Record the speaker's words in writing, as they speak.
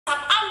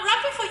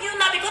happy for you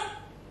now because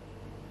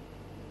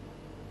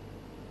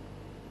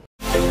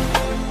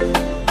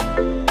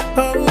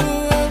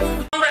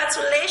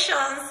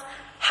congratulations,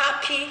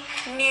 happy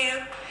new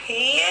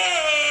year.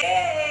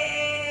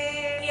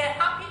 Yeah,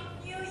 happy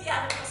new year,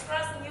 the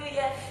prosperous new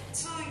year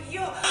to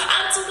you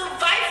and to the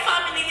Vibe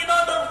family. You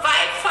know, the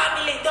Vibe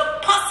family, the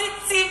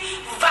positive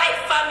Vibe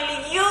family.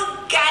 You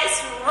guys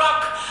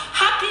rock.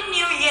 Happy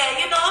new year.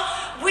 You know,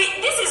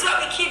 this is where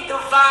we keep the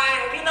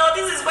vibe. You know,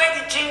 this is where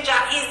the ginger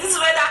is. This is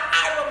where that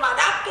aroma,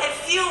 that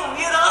perfume,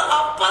 you know,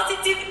 of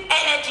positive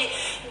energy.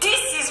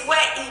 This is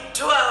where it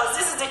dwells.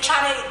 This is the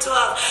channel it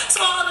dwells.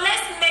 So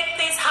let's make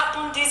things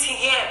happen this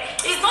year.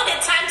 It's not the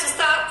time to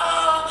start,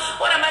 oh,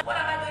 what am I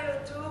going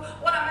to do?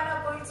 What am I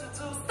not going to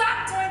do?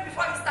 Start doing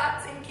before you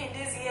start thinking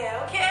this year,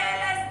 okay?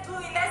 Let's do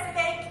it. Let's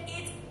make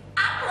it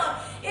happen.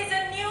 It's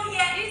a new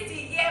year. This is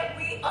the year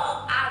we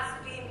all have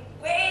been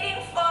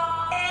waiting for.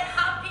 And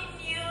happy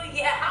new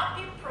year.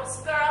 Happy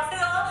prosperous. You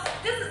know,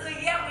 this is the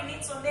year we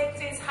need to make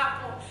things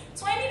happen.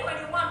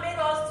 2021 made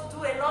us to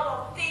do a lot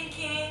of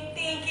thinking.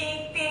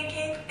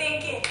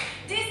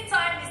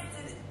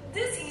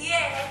 This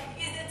year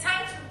is the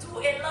time to do a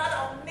lot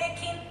of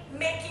making.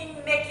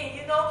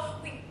 You know,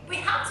 we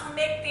have to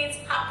make things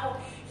happen.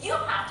 You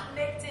have to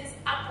make things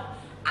happen.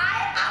 I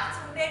have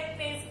to make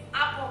things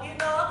happen. You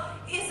know,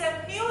 it's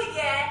a new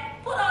year.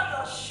 Put on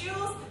your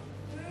shoes.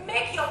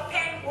 Make your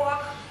pen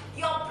work.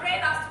 Your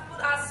brain has to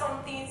put out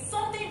something.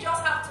 Something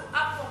just has to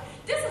happen.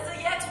 This is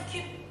a year to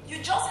keep. You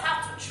just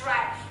have to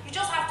try. You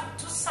just have to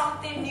do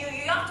something new.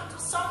 You have to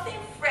do something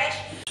fresh.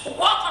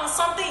 Work on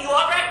something you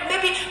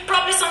already,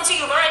 probably something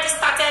you've already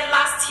started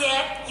last year.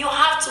 You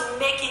have to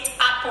make it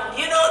happen.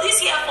 You know,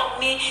 this year for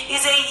me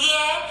is a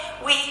year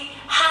we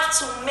have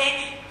to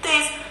make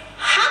things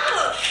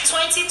happen.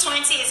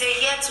 2020 is a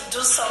year to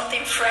do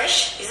something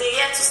fresh. It's a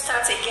year to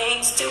start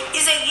again. Still,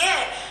 it's a year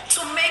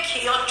to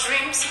make your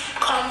dreams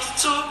come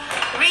to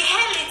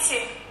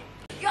reality.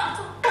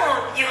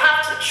 You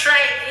have to try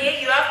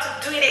again. You have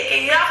to do it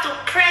again. You have to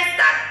press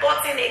that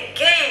button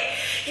again.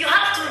 You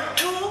have to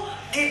do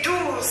the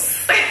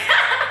do's.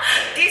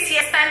 This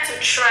year it's time to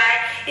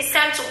try. It's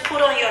time to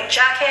put on your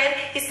jacket.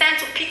 It's time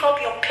to pick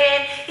up your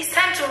pen. It's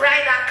time to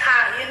ride that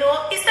car. You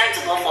know, it's time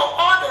to go for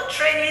all the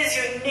trainings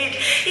you need.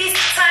 It's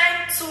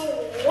time to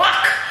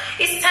work.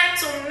 It's time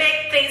to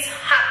make things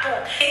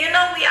happen. You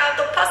know, we are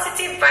the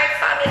positive Vibe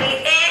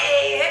family.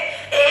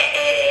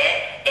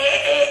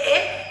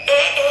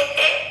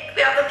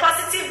 We are the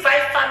positive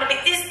Vibe family.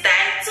 It's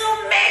time to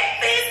make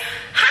things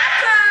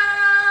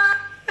happen.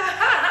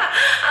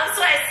 I'm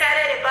so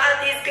excited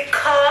about this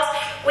because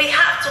we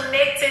have to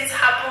make things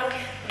happen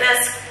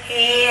this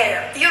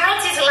year. You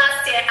wrote it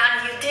last year and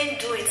you didn't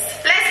do it.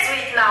 Let's do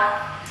it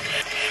now.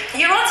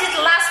 You wrote it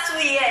last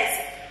 2 years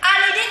and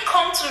it didn't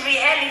come to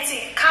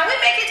reality. Can we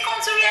make it come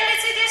to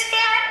reality this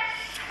year?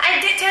 I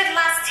dated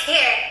last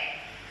year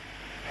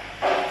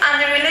and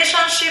the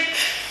relationship,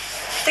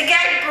 the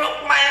guy broke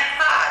my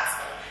heart.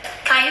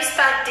 Can you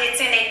start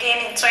dating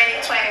again in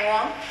 2021?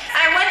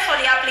 I went for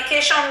the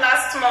application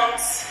last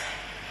month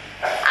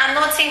and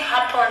nothing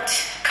happened.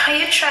 Can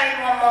you try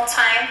it one more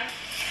time?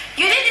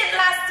 You did it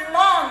last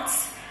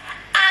month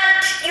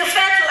and you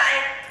felt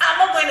like,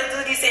 I'm not going to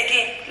do this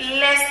again.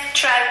 Let's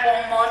try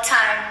one more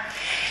time.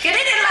 You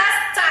did it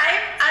last time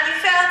and you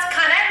felt,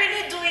 can I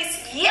really do it?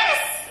 Yes,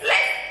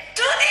 let's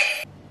do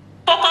this.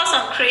 Focus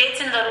on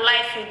creating the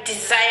life you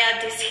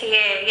desire this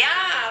year.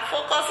 Yeah,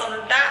 focus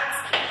on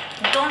that.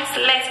 Don't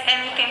let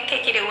anything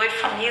take it away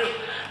from you.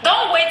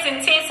 Don't wait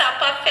until things are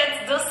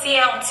perfect this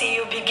year until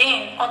you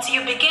begin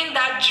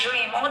that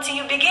dream, until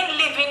you begin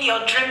living your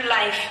dream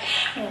life.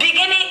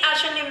 Beginning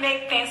actually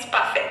make things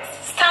perfect.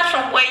 Start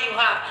from where you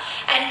are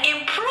and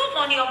improve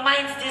on your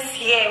mind this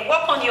year.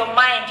 Work on your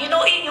mind. You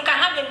know, you can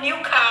have a new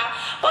car,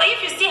 but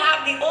if you still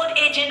have the old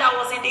engine that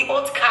was in the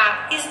old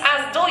car, it's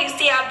as though you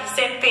still have the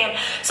same thing.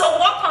 So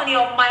work on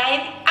your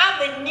mind.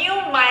 Have a new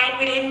mind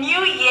with a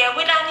new year,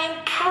 with an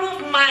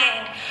improved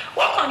mind.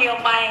 Work on your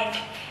mind,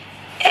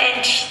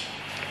 and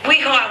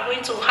we are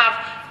going to have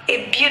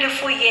a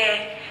beautiful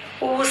year.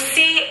 We will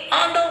see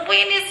on the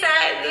winning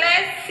side.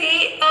 Let's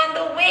see on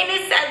the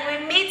winning side.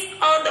 We meet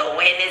on the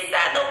winning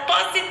side, the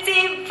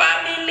positive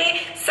family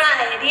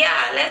side.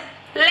 Yeah,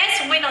 let's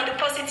win on the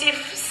positive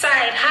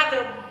side. Have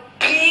a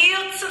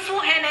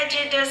beautiful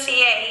energy this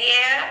year.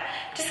 Yeah,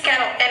 this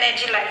kind of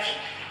energy, like,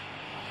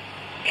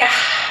 yeah,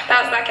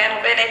 that's that kind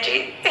of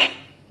energy.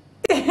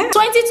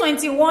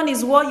 2021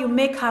 is what you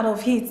make out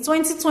of it.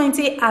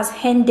 2020 has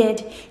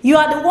ended. You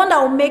are the one that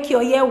will make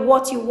your year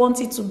what you want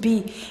it to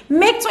be.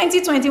 Make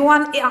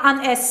 2021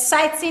 an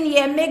exciting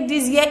year. Make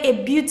this year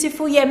a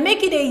beautiful year.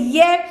 Make it a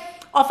year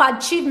of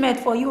achievement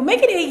for you.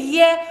 Make it a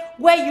year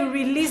where you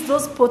release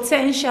those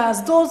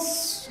potentials,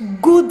 those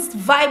good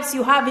vibes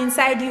you have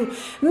inside you.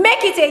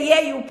 Make it a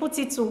year you put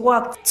it to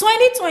work.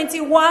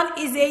 2021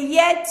 is a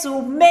year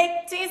to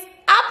make things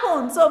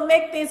happen. So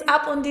make things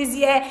happen this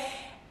year.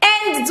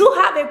 And do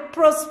have a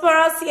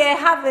prosperous year.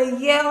 Have a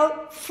year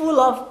full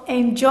of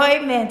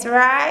enjoyment,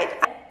 right?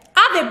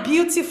 Have Have a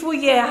beautiful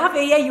year. Have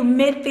a year you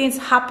made things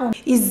happen.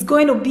 It's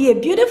going to be a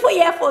beautiful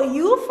year for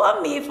you, for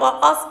me, for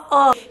us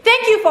all.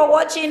 Thank you for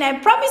watching,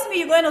 and promise me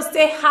you're going to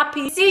stay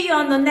happy. See you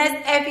on the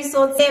next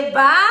episode. Say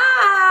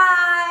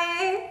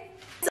bye.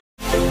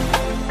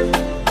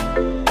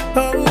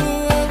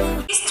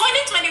 It's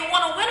 2021.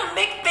 I'm going to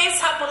make things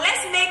happen.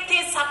 Let's make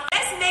things happen.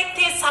 Let's make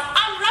things happen.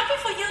 I'm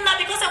rapping for you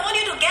now because I want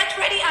you to get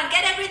ready and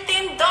get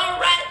everything done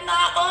right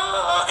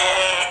now.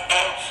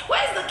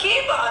 Where's the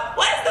keyboard?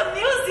 Where's the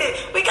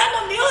music? We got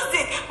the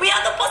music. We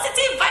are the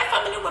positive vibe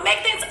family. We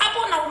make things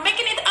happen now. We're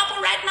making it happen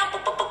right now.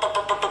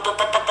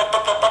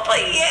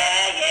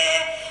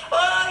 Yeah.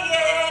 Oh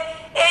yeah.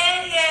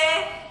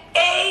 Yeah.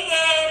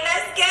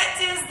 Let's get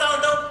things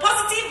done. The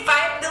positive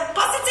vibe, the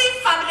positive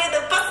family,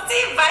 the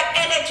positive vibe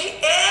energy.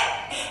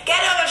 Get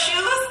off your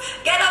shoes,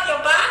 get off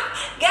your back,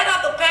 get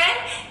off the pen,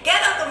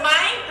 get off the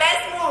mind.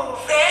 Let's move.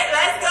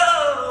 Let's go.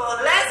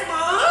 Let's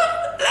move.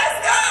 Let's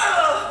go.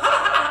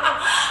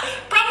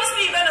 Promise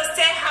me you're gonna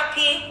stay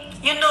happy.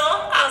 You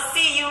know, I'll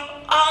see you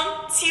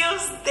on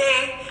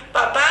Tuesday.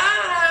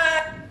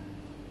 Bye-bye.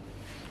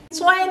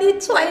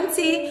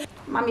 2020.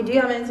 Mommy, do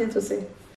you have anything to say?